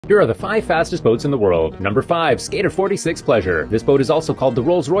Here are the 5 fastest boats in the world. Number 5, Skater 46 Pleasure. This boat is also called the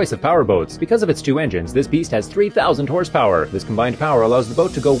Rolls-Royce of powerboats. Because of its 2 engines, this beast has 3,000 horsepower. This combined power allows the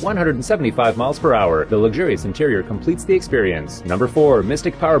boat to go 175 miles per hour. The luxurious interior completes the experience. Number 4,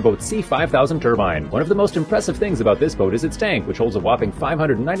 Mystic Powerboat C5000 Turbine. One of the most impressive things about this boat is its tank, which holds a whopping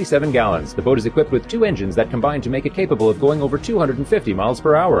 597 gallons. The boat is equipped with 2 engines that combine to make it capable of going over 250 miles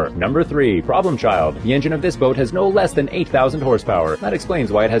per hour. Number 3, Problem Child. The engine of this boat has no less than 8,000 horsepower. That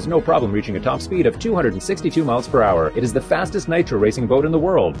explains why it has no problem reaching a top speed of 262 miles per hour. It is the fastest nitro racing boat in the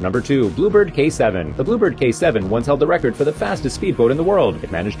world. Number 2, Bluebird K7. The Bluebird K7 once held the record for the fastest speedboat in the world.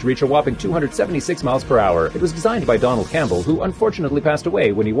 It managed to reach a whopping 276 miles per hour. It was designed by Donald Campbell, who unfortunately passed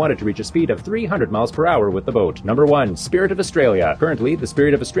away when he wanted to reach a speed of 300 miles per hour with the boat. Number 1, Spirit of Australia. Currently, the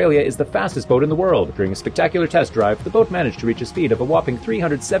Spirit of Australia is the fastest boat in the world. During a spectacular test drive, the boat managed to reach a speed of a whopping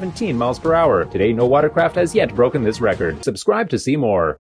 317 miles per hour. Today, no watercraft has yet broken this record. Subscribe to see more.